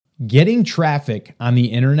Getting traffic on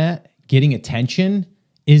the internet, getting attention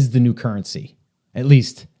is the new currency. At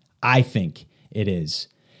least I think it is.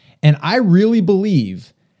 And I really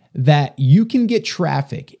believe that you can get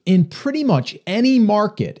traffic in pretty much any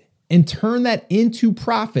market and turn that into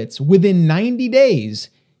profits within 90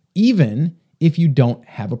 days, even if you don't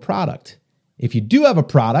have a product. If you do have a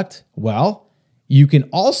product, well, you can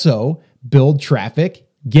also build traffic,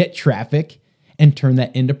 get traffic, and turn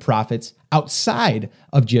that into profits outside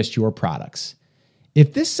of just your products.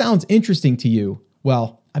 If this sounds interesting to you,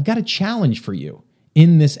 well, I've got a challenge for you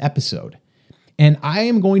in this episode. And I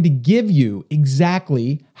am going to give you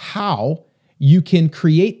exactly how you can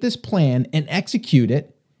create this plan and execute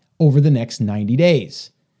it over the next 90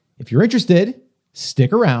 days. If you're interested,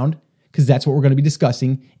 stick around because that's what we're going to be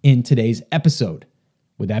discussing in today's episode.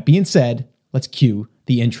 With that being said, let's cue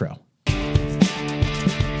the intro.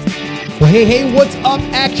 Well, hey, what's up,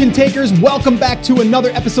 action takers? Welcome back to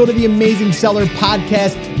another episode of the Amazing Seller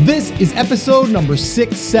Podcast. This is episode number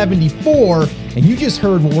 674, and you just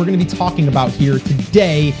heard what we're going to be talking about here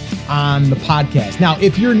today on the podcast. Now,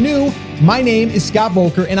 if you're new, my name is Scott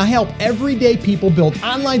Volker, and I help everyday people build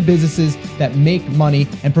online businesses that make money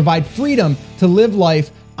and provide freedom to live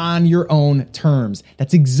life on your own terms.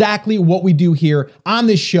 That's exactly what we do here on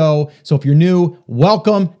this show. So if you're new,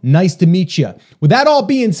 welcome. Nice to meet you. With that all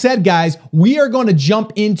being said, guys, we are going to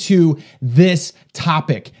jump into this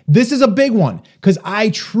topic. This is a big one because I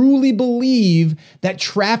truly believe that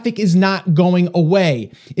traffic is not going away.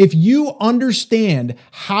 If you understand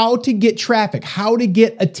how to get traffic, how to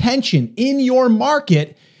get attention in your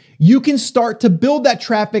market, you can start to build that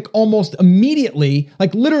traffic almost immediately.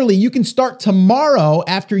 Like literally, you can start tomorrow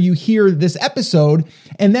after you hear this episode.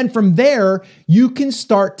 And then from there, you can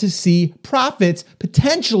start to see profits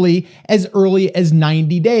potentially as early as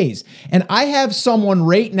 90 days. And I have someone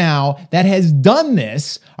right now that has done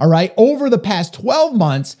this, all right, over the past 12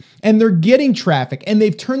 months, and they're getting traffic and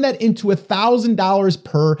they've turned that into $1,000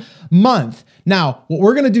 per month. Now, what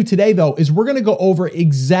we're going to do today, though, is we're going to go over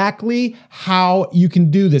exactly how you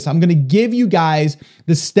can do this. I'm going to give you guys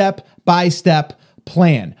the step-by-step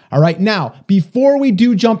plan. All right. Now, before we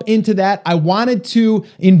do jump into that, I wanted to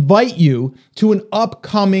invite you to an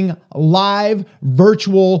upcoming live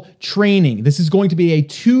virtual training. This is going to be a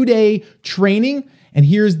 2-day training. And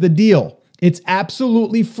here's the deal. It's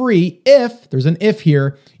absolutely free if, there's an if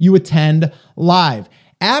here, you attend live.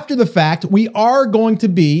 After the fact, we are going to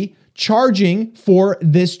be charging for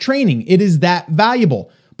this training. It is that valuable.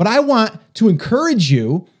 But I want to encourage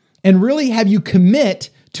you and really have you commit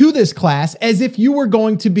to this class as if you were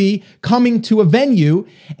going to be coming to a venue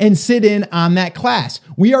and sit in on that class.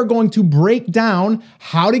 We are going to break down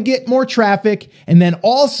how to get more traffic and then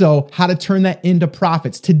also how to turn that into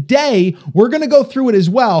profits. Today, we're going to go through it as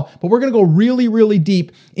well, but we're going to go really, really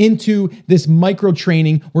deep into this micro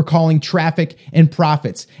training we're calling Traffic and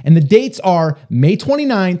Profits. And the dates are May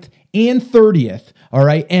 29th and 30th. All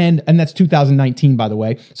right. And that's 2019, by the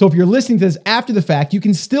way. So if you're listening to this after the fact, you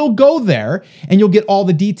can still go there and you'll get all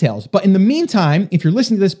the details. But in the meantime, if you're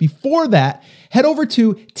listening to this before that, head over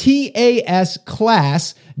to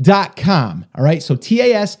TASclass.com. All right. So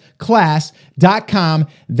TASclass.com.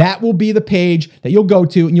 That will be the page that you'll go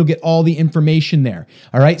to and you'll get all the information there.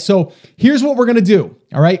 All right. So here's what we're going to do.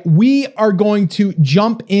 All right. We are going to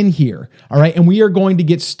jump in here. All right. And we are going to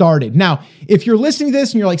get started. Now, if you're listening to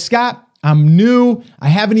this and you're like, Scott, I'm new. I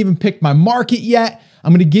haven't even picked my market yet.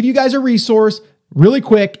 I'm going to give you guys a resource really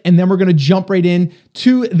quick, and then we're going to jump right in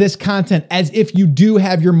to this content as if you do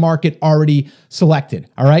have your market already selected.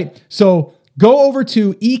 All right. So go over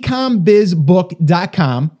to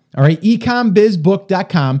ecombizbook.com. All right.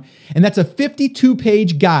 ecombizbook.com. And that's a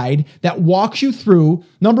 52-page guide that walks you through,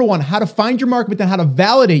 number one, how to find your market, but then how to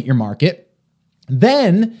validate your market.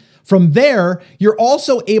 Then from there, you're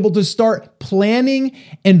also able to start planning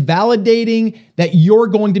and validating that you're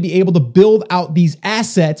going to be able to build out these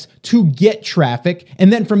assets to get traffic.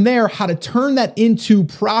 And then from there, how to turn that into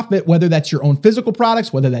profit, whether that's your own physical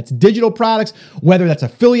products, whether that's digital products, whether that's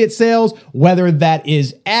affiliate sales, whether that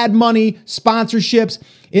is ad money, sponsorships.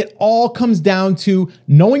 It all comes down to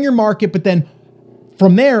knowing your market, but then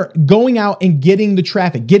from there, going out and getting the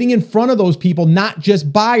traffic, getting in front of those people, not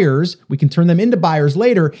just buyers. We can turn them into buyers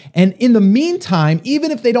later. And in the meantime, even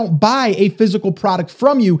if they don't buy a physical product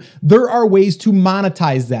from you, there are ways to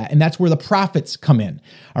monetize that. And that's where the profits come in.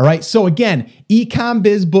 All right. So again,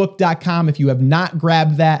 ecombizbook.com. If you have not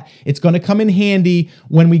grabbed that, it's going to come in handy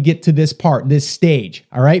when we get to this part, this stage.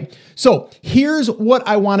 All right. So here's what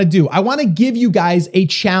I want to do. I want to give you guys a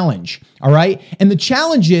challenge. All right. And the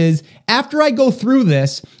challenge is after I go through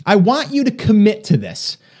this, I want you to commit to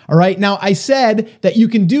this. All right. Now, I said that you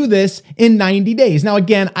can do this in 90 days. Now,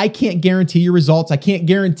 again, I can't guarantee your results. I can't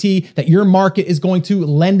guarantee that your market is going to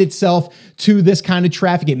lend itself to this kind of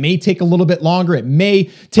traffic. It may take a little bit longer. It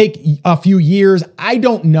may take a few years. I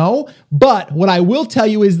don't know. But what I will tell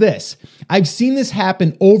you is this. I've seen this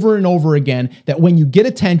happen over and over again, that when you get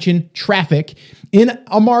attention, traffic in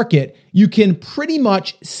a market, you can pretty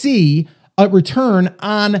much see a return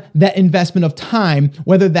on that investment of time,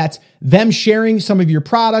 whether that's them sharing some of your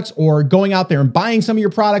products or going out there and buying some of your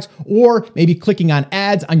products, or maybe clicking on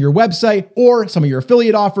ads on your website or some of your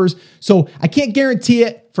affiliate offers. So I can't guarantee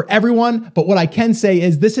it for everyone, but what I can say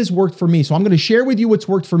is this has worked for me. So I'm going to share with you what's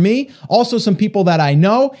worked for me, also some people that I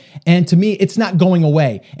know, and to me, it's not going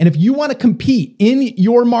away. And if you want to compete in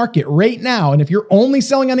your market right now, and if you're only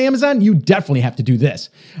selling on Amazon, you definitely have to do this.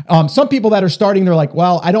 Some people that are starting, they're like,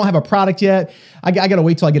 well, I don't have a product yet. I got to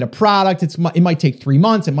wait till I get a product. It might take 3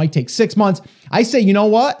 months. It might take 6 months. I say, you know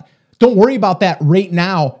what? Don't worry about that right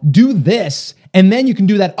now. Do this. And then you can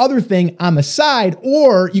do that other thing on the side,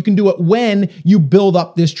 or you can do it when you build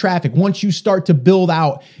up this traffic, once you start to build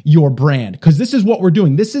out your brand. Because this is what we're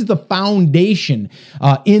doing. This is the foundation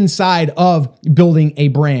inside of building a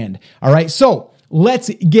brand. All right. So let's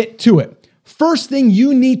get to it. First thing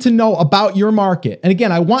you need to know about your market. And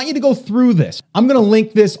again, I want you to go through this. I'm going to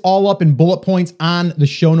link this all up in bullet points on the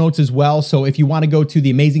show notes as well. So if you want to go to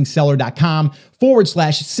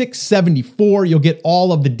theamazingseller.com/674, you'll get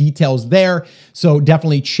all of the details there. So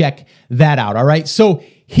definitely check that out. All right. So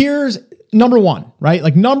here's number one, right?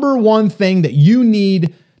 Like number one thing that you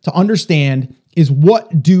need to understand is,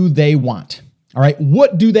 what do they want? All right.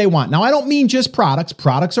 What do they want? Now, I don't mean just products.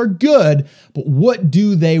 Products are good, but what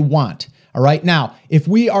do they want? All right. Now, if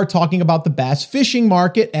we are talking about the bass fishing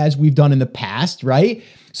market, as we've done in the past, right?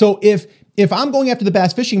 So if I'm going after the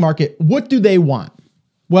bass fishing market, what do they want?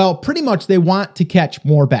 Well, pretty much they want to catch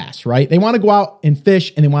more bass, right? They want to go out and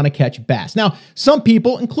fish, and they want to catch bass. Now, some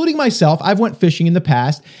people, including myself, I've went fishing in the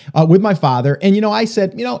past with my father. And, I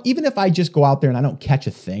said, even if I just go out there and I don't catch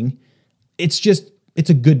a thing, it's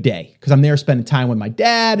a good day because I'm there spending time with my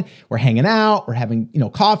dad. We're hanging out. We're having,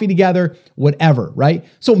 coffee together, whatever, right?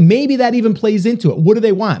 So maybe that even plays into it. What do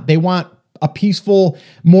they want? They want a peaceful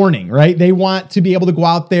morning, right? They want to be able to go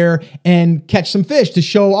out there and catch some fish to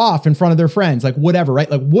show off in front of their friends, like whatever, right?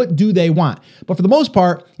 Like what do they want? But for the most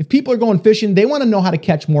part, if people are going fishing, they want to know how to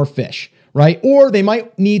catch more fish, right? Or they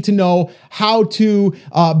might need to know how to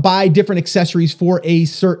buy different accessories for a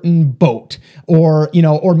certain boat, or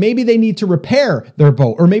maybe they need to repair their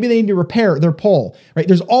boat, or maybe they need to repair their pole, right?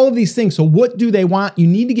 There's all of these things. So what do they want? You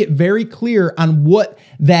need to get very clear on what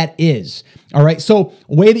that is. All right. So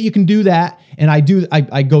a way that you can do that, and I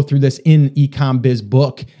go through this in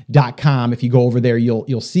ecombizbook.com. If you go over there,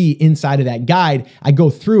 you'll see inside of that guide, I go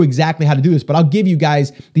through exactly how to do this, but I'll give you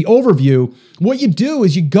guys the overview. What you do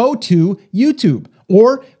is you go to YouTube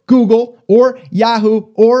or Google or Yahoo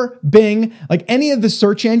or Bing, like any of the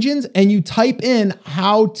search engines, and you type in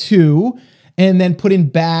how to, and then put in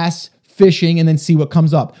bass fishing, and then see what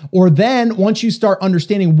comes up. Or then once you start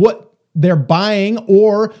understanding what they're buying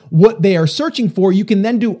or what they are searching for, you can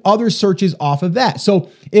then do other searches off of that. So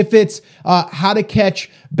if it's how to catch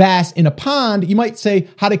bass in a pond, you might say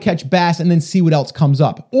how to catch bass and then see what else comes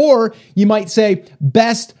up. Or you might say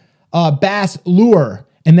best bass lure,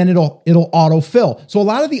 and then it'll autofill. So a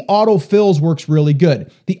lot of the autofills works really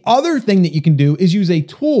good. The other thing that you can do is use a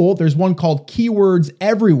tool. There's one called Keywords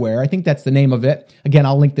Everywhere. I think that's the name of it. Again,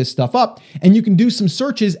 I'll link this stuff up, and you can do some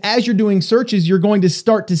searches. As you're doing searches, you're going to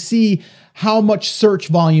start to see how much search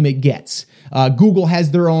volume it gets. Google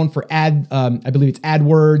has their own for I believe it's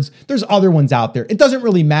AdWords. There's other ones out there. It doesn't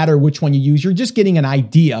really matter which one you use. You're just getting an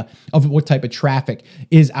idea of what type of traffic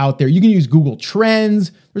is out there. You can use Google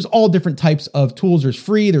Trends. There's all different types of tools. There's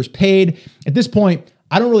free, there's paid. At this point,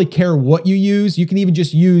 I don't really care what you use. You can even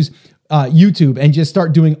just use YouTube and just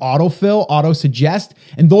start doing autofill, auto suggest.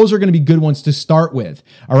 And those are going to be good ones to start with.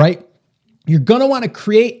 All right. You're going to want to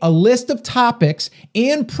create a list of topics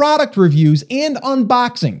and product reviews and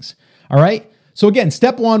unboxings. All right. So again,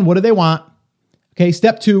 step one, what do they want? Okay.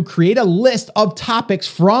 Step two, create a list of topics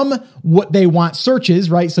from what they want searches,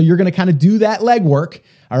 right? So you're going to kind of do that legwork.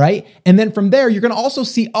 All right. And then from there, you're going to also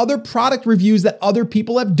see other product reviews that other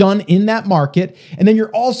people have done in that market. And then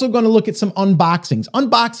you're also going to look at some unboxings.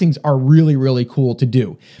 Unboxings are really, really cool to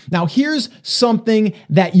do. Now, here's something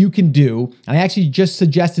that you can do. And I actually just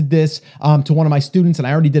suggested this to one of my students, and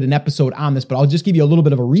I already did an episode on this, but I'll just give you a little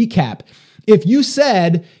bit of a recap. If you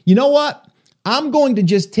said, you know what, I'm going to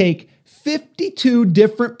just take 52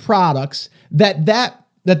 different products that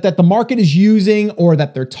the market is using, or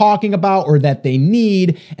that they're talking about, or that they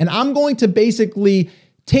need, and I'm going to basically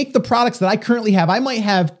take the products that I currently have. I might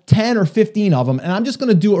have 10 or 15 of them, and I'm just going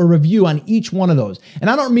to do a review on each one of those. And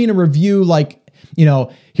I don't mean a review like,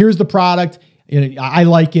 here's the product, I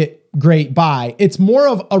like it, great, buy. It's more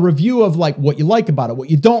of a review of like what you like about it, what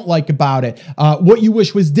you don't like about it, what you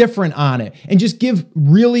wish was different on it, and just give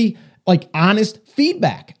really like honest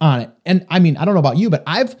feedback on it. And I mean, I don't know about you, but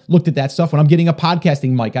I've looked at that stuff when I'm getting a podcasting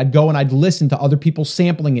mic. I'd go and I'd listen to other people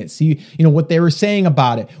sampling it, see, what they were saying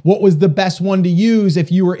about it. What was the best one to use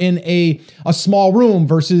if you were in a small room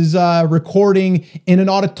versus recording in an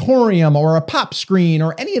auditorium or a pop screen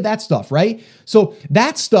or any of that stuff, right? So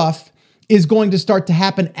that stuff is going to start to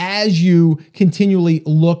happen as you continually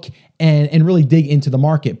look and really dig into the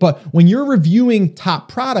market. But when you're reviewing top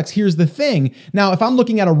products, here's the thing. Now, if I'm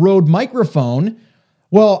looking at a Rode microphone,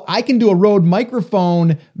 well, I can do a Rode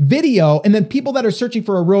microphone video, and then people that are searching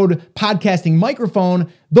for a Rode podcasting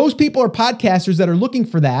microphone, those people are podcasters that are looking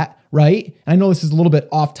for that, right? And I know this is a little bit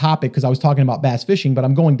off topic because I was talking about bass fishing, but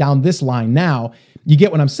I'm going down this line now. You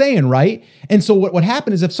get what I'm saying, right? And so what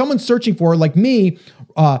happened is if someone's searching for, like me,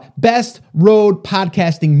 best Rode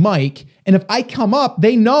podcasting mic, and if I come up,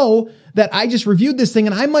 they know that I just reviewed this thing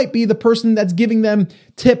and I might be the person that's giving them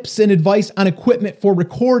tips and advice on equipment for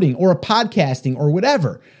recording or a podcasting or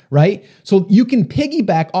whatever, right? So you can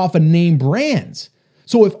piggyback off of name brands.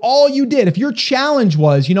 So if all you did, if your challenge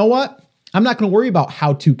was, you know what? I'm not going to worry about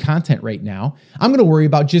how-to content right now. I'm going to worry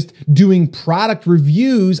about just doing product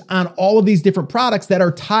reviews on all of these different products that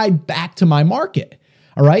are tied back to my market,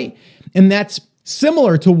 all right? And that's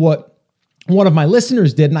similar to what one of my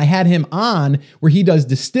listeners did, and I had him on where he does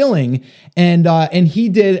distilling, and he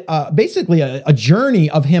did basically a journey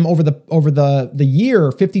of him over the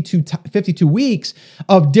year, 52 weeks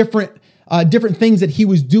of different things that he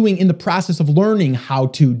was doing in the process of learning how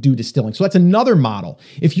to do distilling. So that's another model.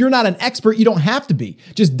 If you're not an expert, you don't have to be.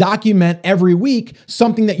 Just document every week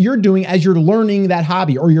something that you're doing as you're learning that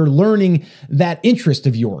hobby or you're learning that interest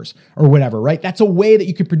of yours or whatever, right? That's a way that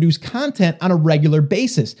you can produce content on a regular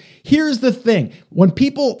basis. Here's the thing. When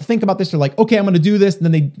people think about this, they're like, okay, I'm going to do this. And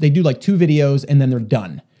then they do like 2 videos and then they're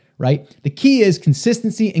done. Right? The key is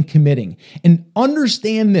consistency and committing. And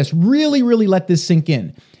understand this, really, really let this sink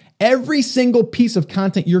in. Every single piece of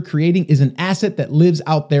content you're creating is an asset that lives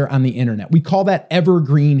out there on the internet. We call that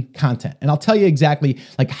evergreen content. And I'll tell you exactly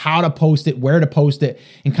like how to post it, where to post it,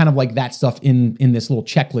 and kind of like that stuff in this little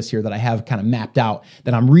checklist here that I have kind of mapped out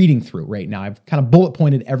that I'm reading through right now. I've kind of bullet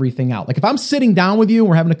pointed everything out. Like if I'm sitting down with you and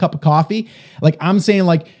we're having a cup of coffee, like I'm saying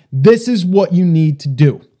like, this is what you need to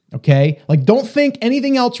do. Okay. Like don't think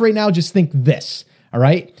anything else right now. Just think this. All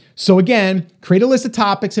right. So again, create a list of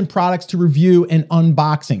topics and products to review and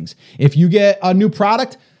unboxings. If you get a new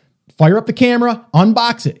product, fire up the camera,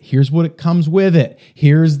 unbox it. Here's what it comes with it.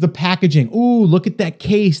 Here's the packaging. Ooh, look at that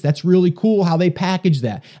case. That's really cool how they package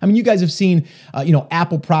that. I mean, you guys have seen,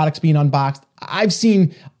 Apple products being unboxed. I've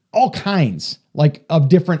seen all kinds like of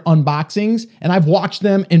different unboxings, and I've watched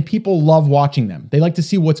them and people love watching them. They like to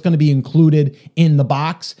see what's going to be included in the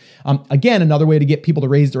box. Again, another way to get people to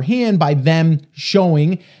raise their hand by them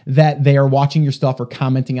showing that they are watching your stuff or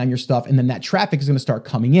commenting on your stuff, and then that traffic is going to start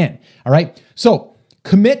coming in. All right. So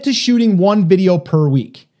commit to shooting 1 video per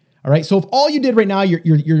week. All right. So if all you did right now,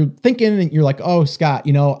 you're thinking and you're like, oh, Scott,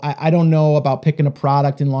 I don't know about picking a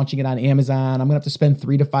product and launching it on Amazon. I'm going to have to spend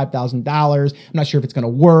 $3,000 to $5,000. I'm not sure if it's going to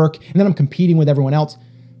work. And then I'm competing with everyone else.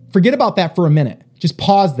 Forget about that for a minute. Just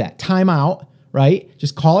pause that. Time out, right?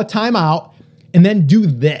 Just call it time out and then do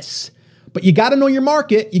this. But you got to know your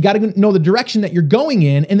market. You got to know the direction that you're going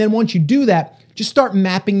in. And then once you do that, just start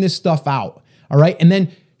mapping this stuff out. All right. And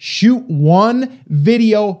then shoot 1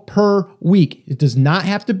 video per week. It does not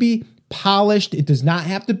have to be polished. It does not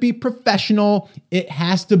have to be professional. It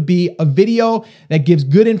has to be a video that gives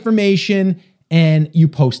good information and you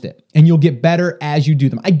post it. And you'll get better as you do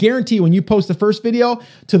them. I guarantee when you post the first video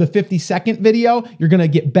to the 52nd video, you're going to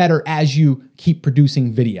get better as you keep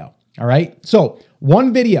producing video. All right. So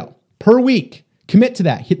 1 video per week. Commit to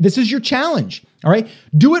that. This is your challenge. All right.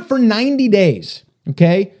 Do it for 90 days.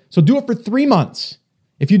 Okay. So do it for 3 months.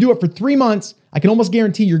 If you do it for 3 months, I can almost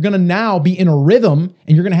guarantee you're going to now be in a rhythm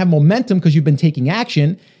and you're going to have momentum because you've been taking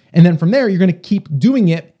action. And then from there, you're going to keep doing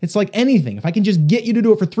it. It's like anything. If I can just get you to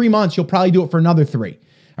do it for 3 months, you'll probably do it for another 3.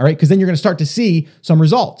 All right. Because then you're going to start to see some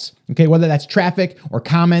results. Okay. Whether that's traffic or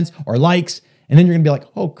comments or likes. And then you're going to be like,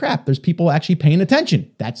 oh crap, there's people actually paying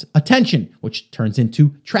attention. That's attention, which turns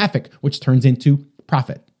into traffic, which turns into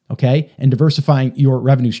profit. Okay. And diversifying your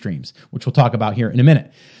revenue streams, which we'll talk about here in a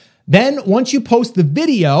minute. Then once you post the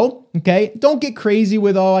video, okay, don't get crazy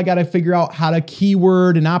with, I got to figure out how to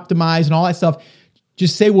keyword and optimize and all that stuff.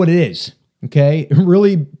 Just say what it is. Okay,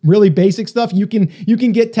 really, really basic stuff. You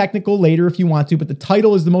can get technical later if you want to, but the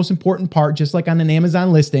title is the most important part, just like on an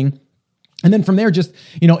Amazon listing. And then from there, just,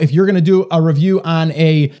 if you're going to do a review on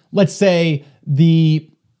let's say the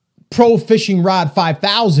Pro Fishing Rod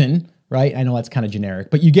 5000, right? I know that's kind of generic,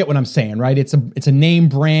 but you get what I'm saying, right? It's a name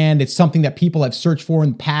brand. It's something that people have searched for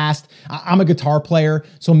in the past. I'm a guitar player,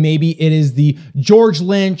 so maybe it is the George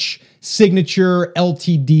Lynch Signature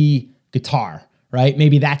LTD guitar, right?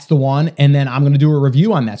 Maybe that's the one. And then I'm going to do a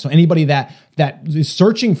review on that. So anybody that is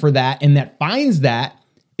searching for that and that finds that,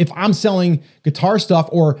 if I'm selling guitar stuff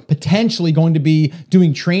or potentially going to be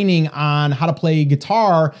doing training on how to play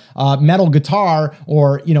guitar, metal guitar,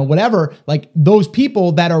 or, whatever, like those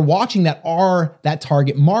people that are watching that are that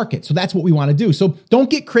target market. So that's what we want to do. So don't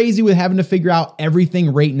get crazy with having to figure out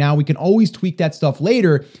everything right now. We can always tweak that stuff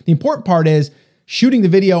later. The important part is shooting the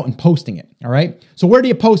video and posting it. All right. So where do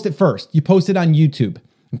you post it first? You post it on YouTube.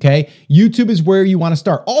 Okay. YouTube is where you want to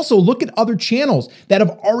start. Also, look at other channels that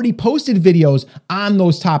have already posted videos on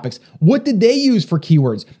those topics. What did they use for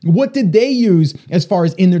keywords? What did they use as far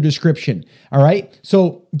as in their description? All right.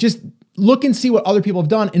 So just look and see what other people have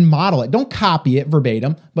done and model it. Don't copy it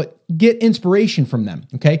verbatim, but get inspiration from them.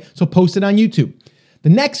 Okay. So post it on YouTube. The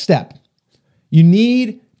next step, you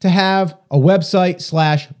need to have a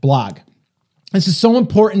website/blog. This is so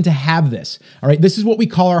important to have this. All right. This is what we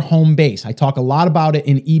call our home base. I talk a lot about it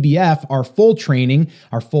in EBF, our full training,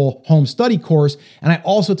 our full home study course. And I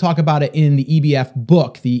also talk about it in the EBF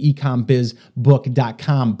book, the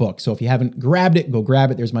ecombizbook.com book. So if you haven't grabbed it, go grab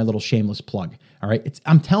it. There's my little shameless plug. All right.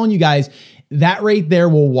 I'm telling you guys, that right there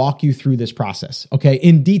will walk you through this process, okay,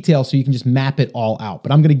 in detail so you can just map it all out.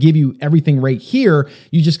 But I'm going to give you everything right here.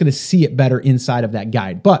 You're just going to see it better inside of that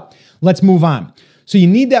guide. But let's move on. So you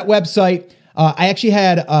need that website. I actually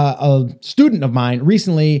had a student of mine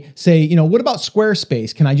recently say, what about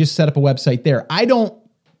Squarespace? Can I just set up a website there? I don't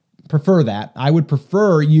prefer that. I would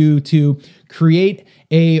prefer you to create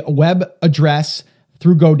a web address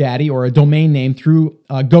through GoDaddy or a domain name through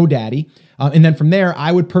GoDaddy. And then from there,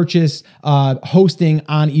 I would purchase hosting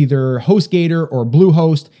on either HostGator or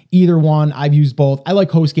Bluehost, either one. I've used both. I like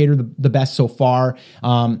HostGator the best so far.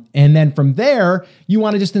 And then from there, you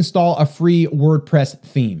want to just install a free WordPress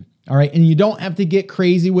theme. All right. And you don't have to get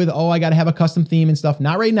crazy with, I got to have a custom theme and stuff.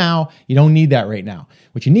 Not right now. You don't need that right now.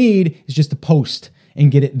 What you need is just to post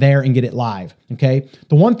and get it there and get it live. Okay.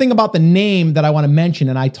 The one thing about the name that I want to mention,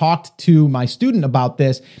 and I talked to my student about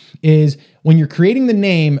this, is when you're creating the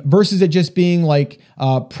name versus it just being like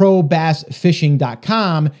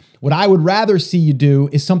probassfishing.com, what I would rather see you do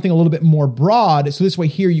is something a little bit more broad. So this way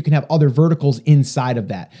here, you can have other verticals inside of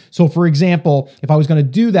that. So for example, if I was going to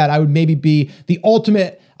do that, I would maybe be the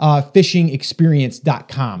ultimate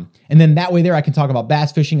fishingexperience.com. And then that way there, I can talk about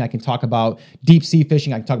bass fishing. I can talk about deep sea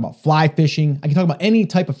fishing. I can talk about fly fishing. I can talk about any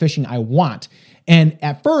type of fishing I want. And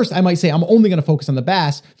at first I might say, I'm only going to focus on the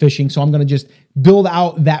bass fishing. So I'm going to just build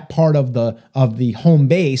out that part of the home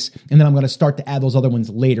base. And then I'm going to start to add those other ones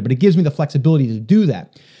later, but it gives me the flexibility to do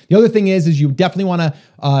that. The other thing is you definitely want to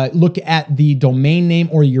look at the domain name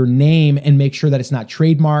or your name and make sure that it's not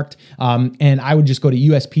trademarked. And I would just go to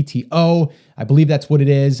USPTO. I believe that's what it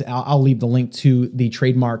is. I'll leave the link to the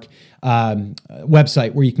trademark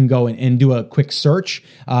website where you can go and do a quick search.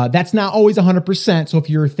 That's not always 100%. So if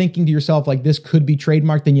you're thinking to yourself like this could be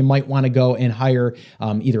trademarked, then you might want to go and hire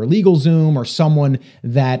either LegalZoom or someone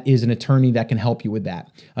that is an attorney that can help you with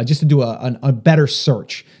that, just to do a better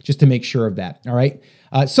search, just to make sure of that. All right.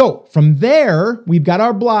 So from there, we've got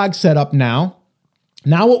our blog set up now.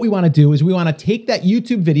 Now what we want to do is we want to take that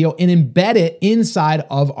YouTube video and embed it inside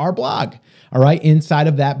of our blog. All right. Inside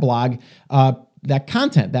of that blog, that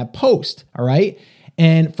content, that post. All right.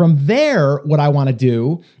 And from there, what I want to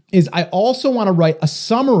do is I also want to write a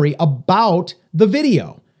summary about the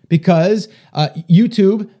video because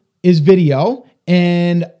YouTube is video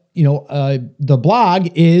and, the blog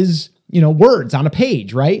is, words on a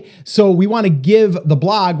page, right? So we want to give the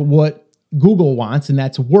blog what Google wants, and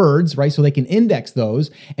that's words, right? So they can index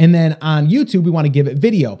those. And then on YouTube, we want to give it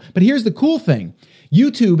video. But here's the cool thing.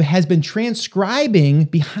 YouTube has been transcribing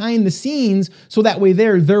behind the scenes so that way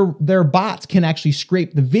their bots can actually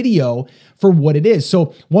scrape the video for what it is.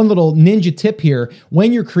 So one little ninja tip here,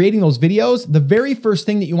 when you're creating those videos, the very first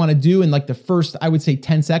thing that you want to do in like the first, I would say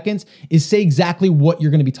 10 seconds is say exactly what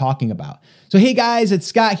you're going to be talking about. So hey guys, it's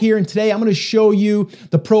Scott here, and today I'm going to show you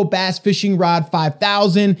the Pro Bass Fishing Rod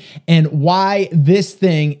 5000 and why this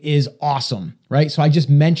thing is awesome, right? So I just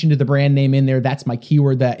mentioned the brand name in there. That's my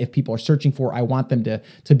keyword that if people are searching for, I want them to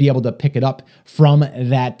be able to pick it up from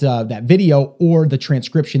that video or the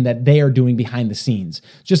transcription that they are doing behind the scenes.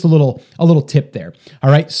 Just a little tip there.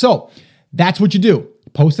 All right. So that's what you do.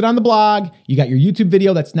 Post it on the blog. You got your YouTube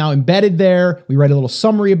video that's now embedded there. We write a little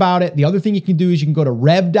summary about it. The other thing you can do is you can go to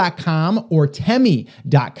rev.com or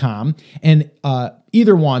temi.com, and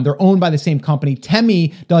either one, they're owned by the same company.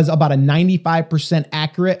 Temi does about a 95%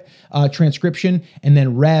 accurate transcription, and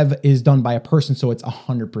then Rev is done by a person, so it's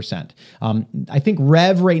 100%. I think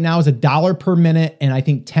Rev right now is $1 per minute, and I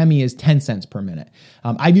think Temi is 10 cents per minute.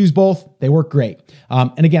 I've used both. They work great.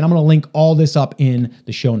 And again, I'm going to link all this up in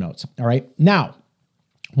the show notes. All right. Now,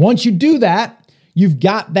 once you do that, you've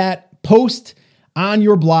got that post on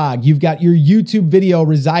your blog. You've got your YouTube video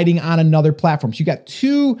residing on another platform. So you got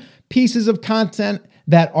two pieces of content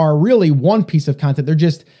that are really one piece of content.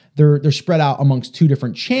 They're spread out amongst two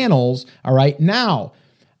different channels. All right. Now,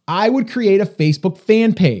 I would create a Facebook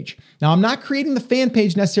fan page. Now, I'm not creating the fan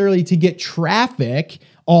page necessarily to get traffic,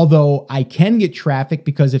 although I can get traffic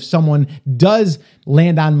because if someone does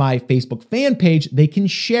land on my Facebook fan page, they can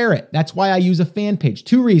share it. That's why I use a fan page.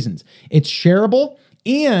 Two reasons. It's shareable,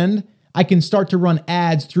 and I can start to run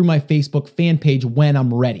ads through my Facebook fan page when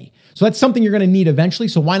I'm ready. So that's something you're going to need eventually.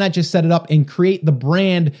 So why not just set it up and create the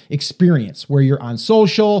brand experience where you're on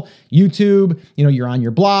social, YouTube, you're on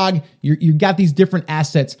your blog, you got these different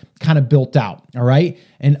assets kind of built out. All right.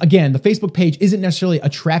 And again, the Facebook page isn't necessarily a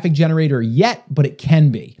traffic generator yet, but it can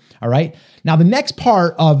be. All right. Now, the next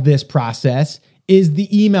part of this process is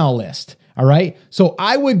the email list. All right. So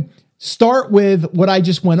I would start with what I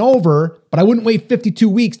just went over, but I wouldn't wait 52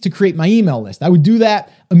 weeks to create my email list. I would do that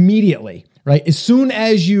immediately. Right? As soon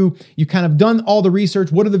as you kind of done all the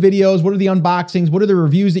research, what are the videos, what are the unboxings, what are the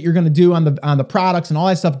reviews that you're going to do on the products and all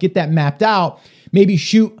that stuff, get that mapped out, maybe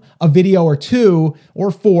shoot a video or 2 or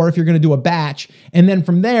 4 if you're going to do a batch. And then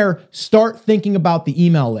from there, start thinking about the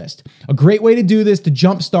email list. A great way to do this, to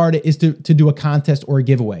jumpstart it, is to do a contest or a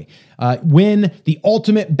giveaway. Win the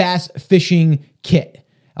ultimate bass fishing kit.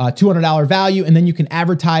 $200 value, and then you can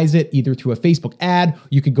advertise it either through a Facebook ad,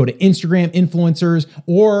 you could go to Instagram influencers,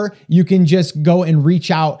 or you can just go and reach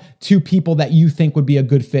out to people that you think would be a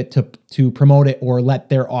good fit to promote it or let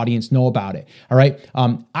their audience know about it. All right.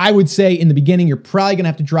 I would say in the beginning, you're probably going to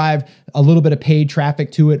have to drive a little bit of paid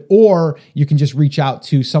traffic to it, or you can just reach out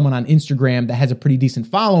to someone on Instagram that has a pretty decent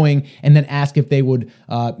following and then ask if they would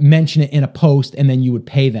mention it in a post, and then you would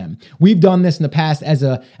pay them. We've done this in the past as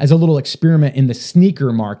a little experiment in the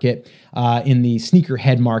sneaker market, in the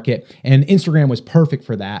sneakerhead market, and Instagram was perfect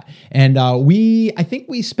for that. And I think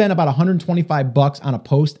we spent about $125 on a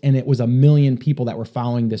post, and it was 1 million people that were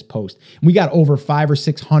following this post. We got over 500 or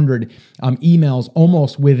 600 emails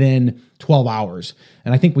almost within 12 hours.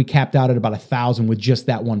 And I think we capped out at about 1,000 with just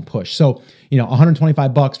that one push. So,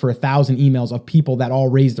 $125 for 1,000 emails of people that all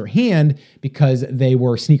raised their hand because they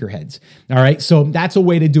were sneakerheads. All right. So that's a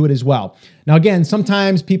way to do it as well. Now, again,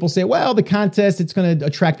 sometimes people say, well, the contest, it's going to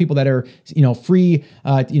attract people that are, free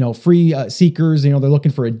seekers, they're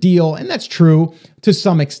looking for a deal. And that's true to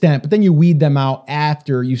some extent, but then you weed them out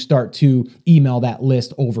after you start to email that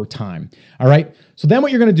list over time. All right. So then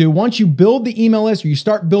what you're going to do, once you build the email list or you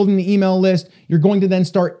start building the email list, you're going to then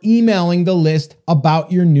start emailing the list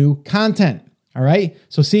about your new content. All right.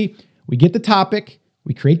 So see, we get the topic,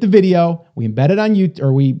 we create the video, we embed it on YouTube,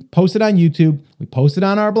 or we post it on YouTube, we post it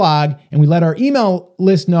on our blog, and we let our email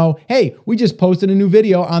list know, hey, we just posted a new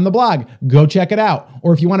video on the blog. Go check it out.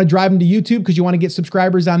 Or if you want to drive them to YouTube because you want to get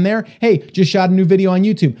subscribers on there, hey, just shot a new video on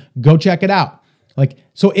YouTube. Go check it out.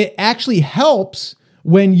 So it actually helps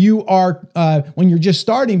when you're just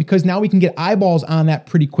starting, because now we can get eyeballs on that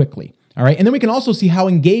pretty quickly. All right. And then we can also see how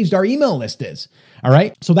engaged our email list is. All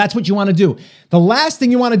right. So that's what you want to do. The last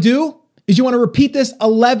thing you want to do is you want to repeat this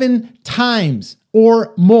 11 times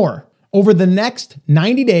or more over the next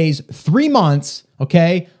 90 days, 3 months.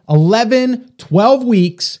 Okay. 11, 12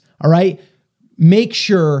 weeks. All right. Make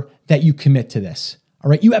sure that you commit to this.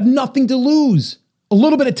 All right. You have nothing to lose. A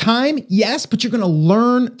little bit of time, yes, but you're going to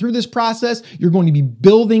learn through this process. You're going to be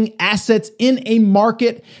building assets in a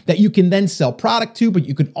market that you can then sell product to, but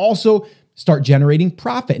you can also start generating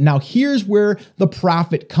profit. Now, here's where the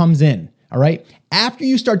profit comes in. All right. After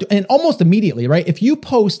you start and almost immediately, right? If you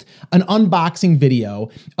post an unboxing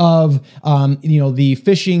video of, the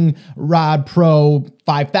Fishing Rod Pro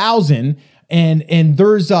 5000, and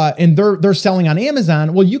they're selling on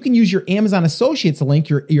Amazon, well, you can use your Amazon Associates link,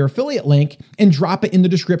 your affiliate link, and drop it in the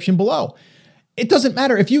description below. It doesn't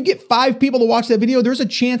matter. If you get 5 people to watch that video, there's a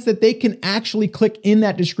chance that they can actually click in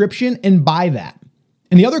that description and buy that.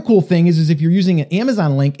 And the other cool thing is if you're using an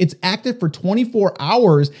Amazon link, it's active for 24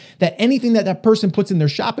 hours, that anything that person puts in their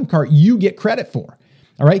shopping cart, you get credit for.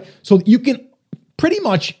 All right. So you can pretty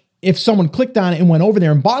much, if someone clicked on it and went over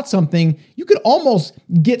there and bought something, you could almost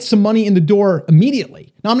get some money in the door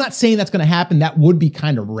immediately. Now, I'm not saying that's going to happen. That would be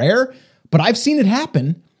kind of rare, but I've seen it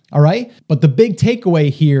happen. All right. But the big takeaway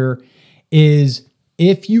here is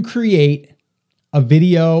if you create a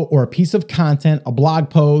video or a piece of content, a blog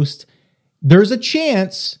post, there's a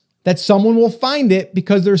chance that someone will find it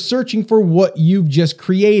because they're searching for what you've just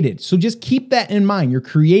created. So just keep that in mind. You're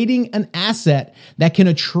creating an asset that can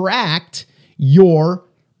attract your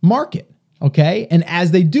market. Okay. And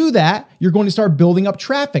as they do that, you're going to start building up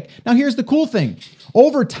traffic. Now, here's the cool thing.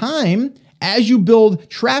 Over time, as you build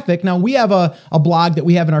traffic, now we have a blog that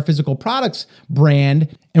we have in our physical products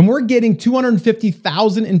brand, and we're getting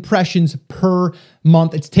 250,000 impressions per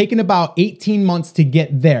month. It's taken about 18 months to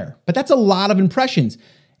get there, but that's a lot of impressions.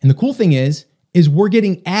 And the cool thing is we're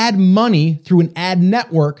getting ad money through an ad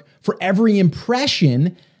network for every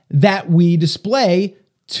impression that we display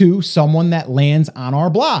to someone that lands on our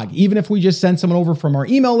blog. Even if we just send someone over from our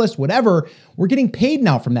email list, whatever, we're getting paid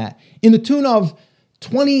now from that in the tune of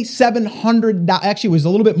 $2,700. Actually, it was a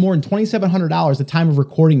little bit more than $2,700 at the time of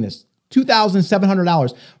recording this.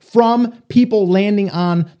 $2,700 from people landing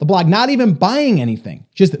on the blog, not even buying anything,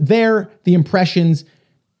 just the impressions,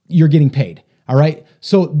 you're getting paid. All right.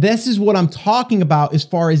 So this is what I'm talking about as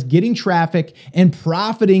far as getting traffic and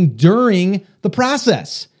profiting during the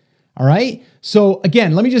process. All right. So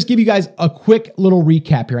again, let me just give you guys a quick little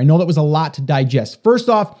recap here. I know that was a lot to digest. First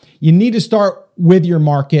off, you need to start with your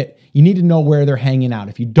market. You need to know where they're hanging out.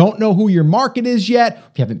 If you don't know who your market is yet,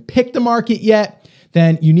 if you haven't picked a market yet,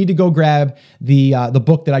 then you need to go grab the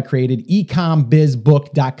book that I created,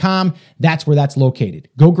 ecombizbook.com. That's where that's located.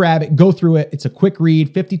 Go grab it, go through it. It's a quick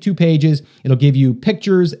read, 52 pages. It'll give you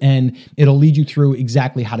pictures and it'll lead you through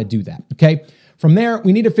exactly how to do that. Okay. From there,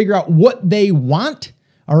 we need to figure out what they want.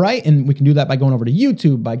 All right. And we can do that by going over to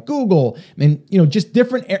YouTube, by Google, and, just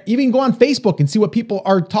different, even go on Facebook and see what people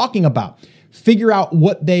are talking about. Figure out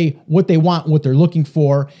what they want, what they're looking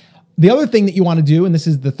for. The other thing that you want to do, and this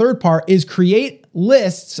is the third part, is create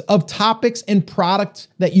lists of topics and products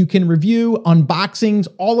that you can review, unboxings,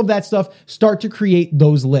 all of that stuff. Start to create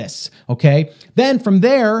those lists. Okay. Then from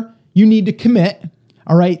there, you need to commit.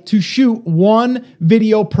 All right, to shoot one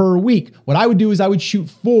video per week. What I would do is I would shoot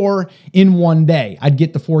 4 in one day. I'd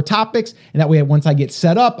get the 4 topics, and that way, once I get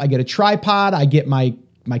set up, I get a tripod, I get my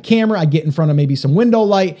camera, I get in front of maybe some window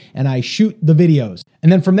light, and I shoot the videos.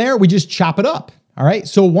 And then from there, we just chop it up. All right.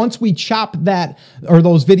 So once we chop that or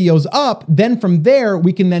those videos up, then from there,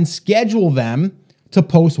 we can then schedule them to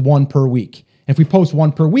post 1 per week. If we post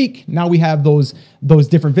 1 per week, now we have those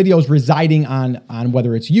different videos residing on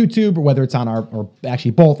whether it's YouTube or whether it's or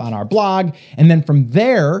actually both on our blog. And then from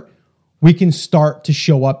there, we can start to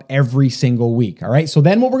show up every single week. All right. So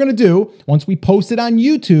then what we're going to do, once we post it on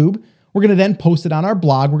YouTube, we're going to then post it on our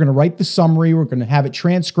blog. We're going to write the summary. We're going to have it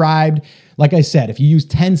transcribed. Like I said, if you use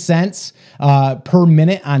 10 cents per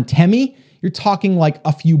minute on Temi, you're talking like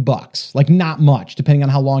a few bucks, like not much, depending on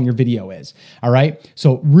how long your video is. All right.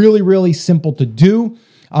 So really, really simple to do.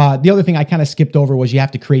 The other thing I kind of skipped over was you have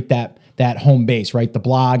to create that home base, right? The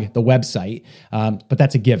blog, the website, but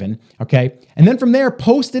that's a given. Okay. And then from there,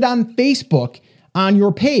 post it on Facebook on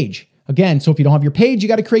your page. Again, so if you don't have your page, you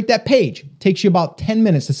got to create that page. It takes you about 10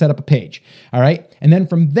 minutes to set up a page. All right. And then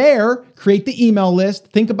from there, create the email list.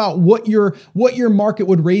 Think about what your market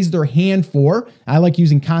would raise their hand for. I like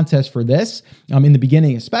using contests for this in the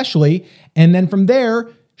beginning, especially. And then from there,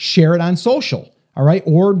 share it on social. All right.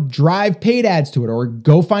 Or drive paid ads to it, or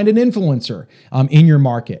go find an influencer in your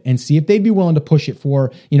market and see if they'd be willing to push it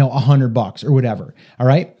for, $100 or whatever. All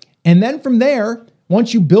right. And then from there,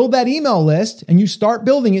 once you build that email list and you start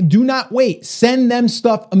building it, do not wait. Send them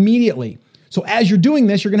stuff immediately. So as you're doing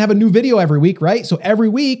this, you're going to have a new video every week, right? So every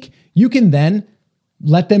week you can then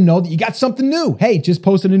let them know that you got something new. Hey, just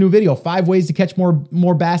posted a new video, 5 ways to catch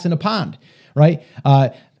more bass in a pond, right?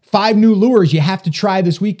 5 new lures you have to try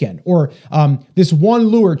this weekend, or this one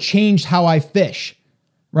lure changed how I fish,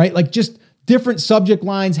 right? Like just different subject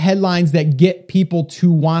lines, headlines that get people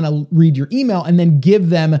to want to read your email, and then give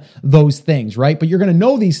them those things, right? But you're going to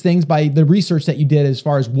know these things by the research that you did as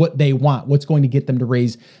far as what they want, what's going to get them to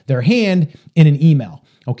raise their hand in an email,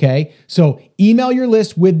 okay? So email your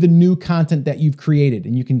list with the new content that you've created,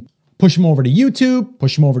 and you can push them over to YouTube,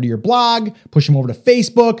 push them over to your blog, push them over to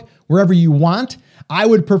Facebook, wherever you want. I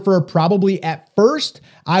would prefer probably at first,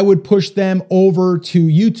 I would push them over to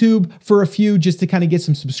YouTube for a few just to kind of get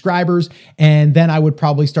some subscribers. And then I would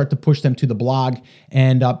probably start to push them to the blog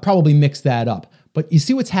and probably mix that up. But you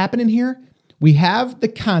see what's happening here? We have the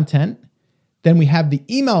content, then we have the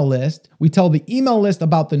email list. We tell the email list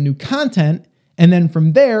about the new content. And then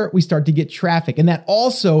from there, we start to get traffic. And that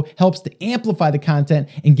also helps to amplify the content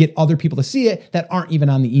and get other people to see it that aren't even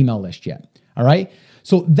on the email list yet. All right.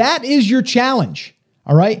 So that is your challenge.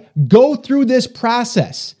 All right. Go through this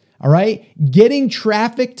process. All right. Getting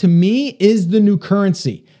traffic to me is the new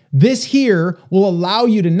currency. This here will allow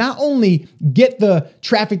you to not only get the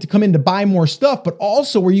traffic to come in to buy more stuff, but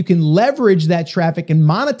also where you can leverage that traffic and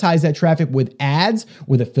monetize that traffic with ads,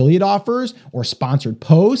 with affiliate offers or sponsored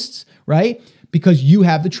posts, right? Because you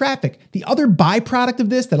have the traffic. The other byproduct of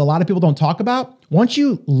this that a lot of people don't talk about, once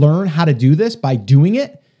you learn how to do this by doing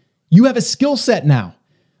it, you have a skill set now.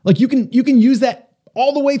 Like you can use that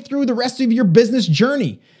all the way through the rest of your business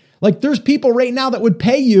journey. Like there's people right now that would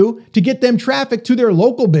pay you to get them traffic to their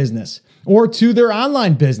local business or to their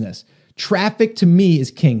online business. Traffic to me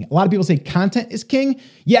is king. A lot of people say content is king.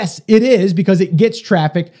 Yes, it is because it gets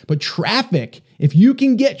traffic, but traffic, if you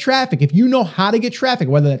can get traffic, if you know how to get traffic,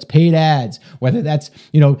 whether that's paid ads, whether that's,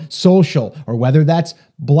 social, or whether that's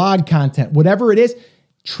blog content, whatever it is,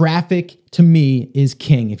 traffic to me is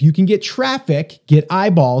king. If you can get traffic, get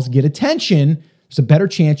eyeballs, get attention, there's a better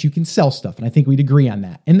chance you can sell stuff. And I think we'd agree on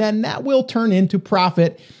that. And then that will turn into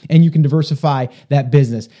profit and you can diversify that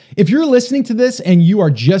business. If you're listening to this and you are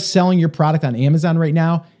just selling your product on Amazon right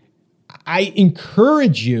now, I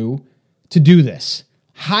encourage you to do this.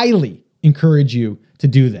 Highly encourage you to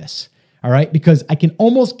do this. All right. Because I can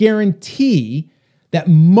almost guarantee that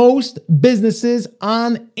most businesses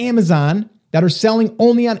on Amazon that are selling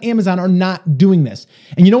only on Amazon are not doing this.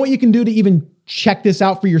 And you know what you can do to even check this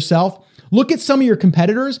out for yourself? Look at some of your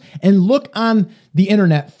competitors and look on the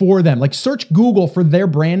internet for them. Like search Google for their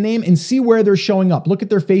brand name and see where they're showing up. Look at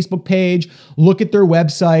their Facebook page, look at their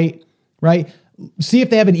website, right? See if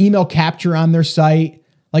they have an email capture on their site.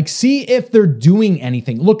 Like see if they're doing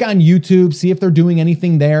anything. Look on YouTube, see if they're doing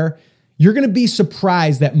anything there. You're going to be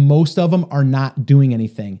surprised that most of them are not doing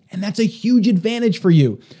anything. And that's a huge advantage for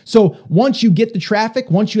you. So once you get the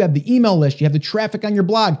traffic, once you have the email list, you have the traffic on your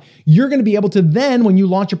blog, you're going to be able to then, when you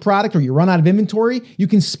launch a product or you run out of inventory, you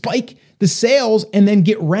can spike the sales and then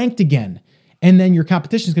get ranked again. And then your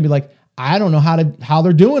competition is going to be like, I don't know how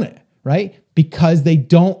they're doing it, right? Because they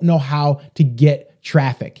don't know how to get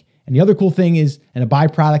traffic. And the other cool thing is, and a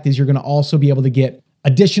byproduct is, you're going to also be able to get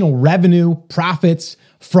additional revenue, profits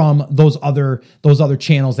from those other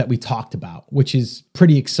channels that we talked about, which is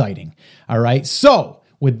pretty exciting. All right. So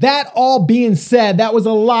with that all being said, that was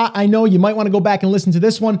a lot. I know you might want to go back and listen to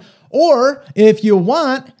this one, or if you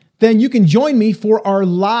want, then you can join me for our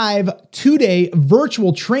live 2-day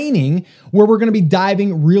virtual training where we're going to be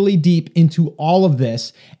diving really deep into all of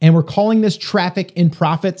this. And we're calling this Traffic and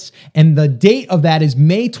Profits. And the date of that is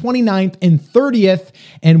May 29th and 30th.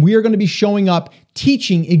 And we are going to be showing up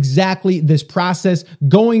teaching exactly this process,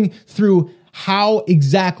 going through how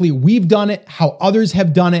exactly we've done it, how others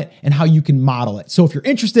have done it, and how you can model it. So if you're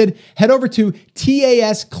interested, head over to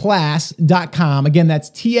tasclass.com. Again, that's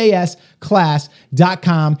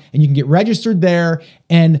tasclass.com, and you can get registered there.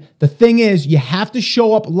 And the thing is, you have to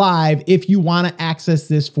show up live if you want to access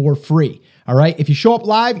this for free. All right. If you show up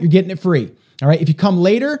live, you're getting it free. All right. If you come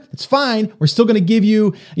later, it's fine. We're still going to give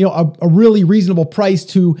you, a really reasonable price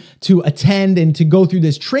to attend and to go through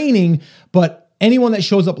this training. But anyone that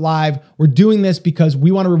shows up live, we're doing this because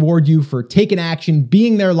we want to reward you for taking action,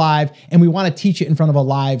 being there live, and we want to teach it in front of a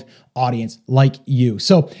live audience like you.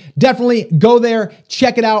 So definitely go there,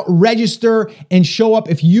 check it out, register, and show up.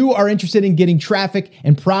 If you are interested in getting traffic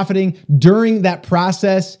and profiting during that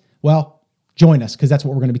process, well, join us because that's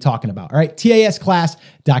what we're going to be talking about. All right.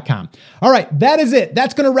 tasclass.com. All right. That is it.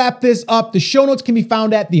 That's going to wrap this up. The show notes can be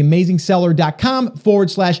found at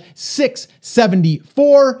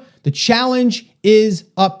theamazingseller.com/674. The challenge is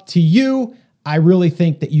up to you. I really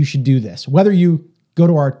think that you should do this. Whether you go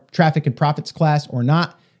to our traffic and profits class or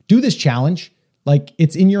not, do this challenge. Like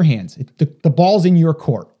it's in your hands. The ball's in your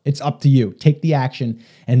court. It's up to you. Take the action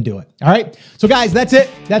and do it. All right. So guys, that's it.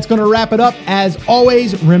 That's going to wrap it up. As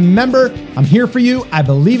always, remember, I'm here for you. I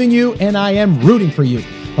believe in you and I am rooting for you.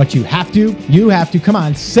 But you have to, come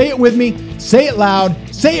on, say it with me, say it loud,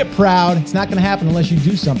 say it proud. It's not going to happen unless you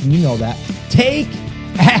do something. You know that. Take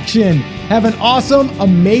action. Have an awesome,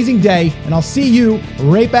 amazing day. And I'll see you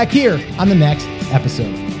right back here on the next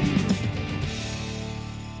episode.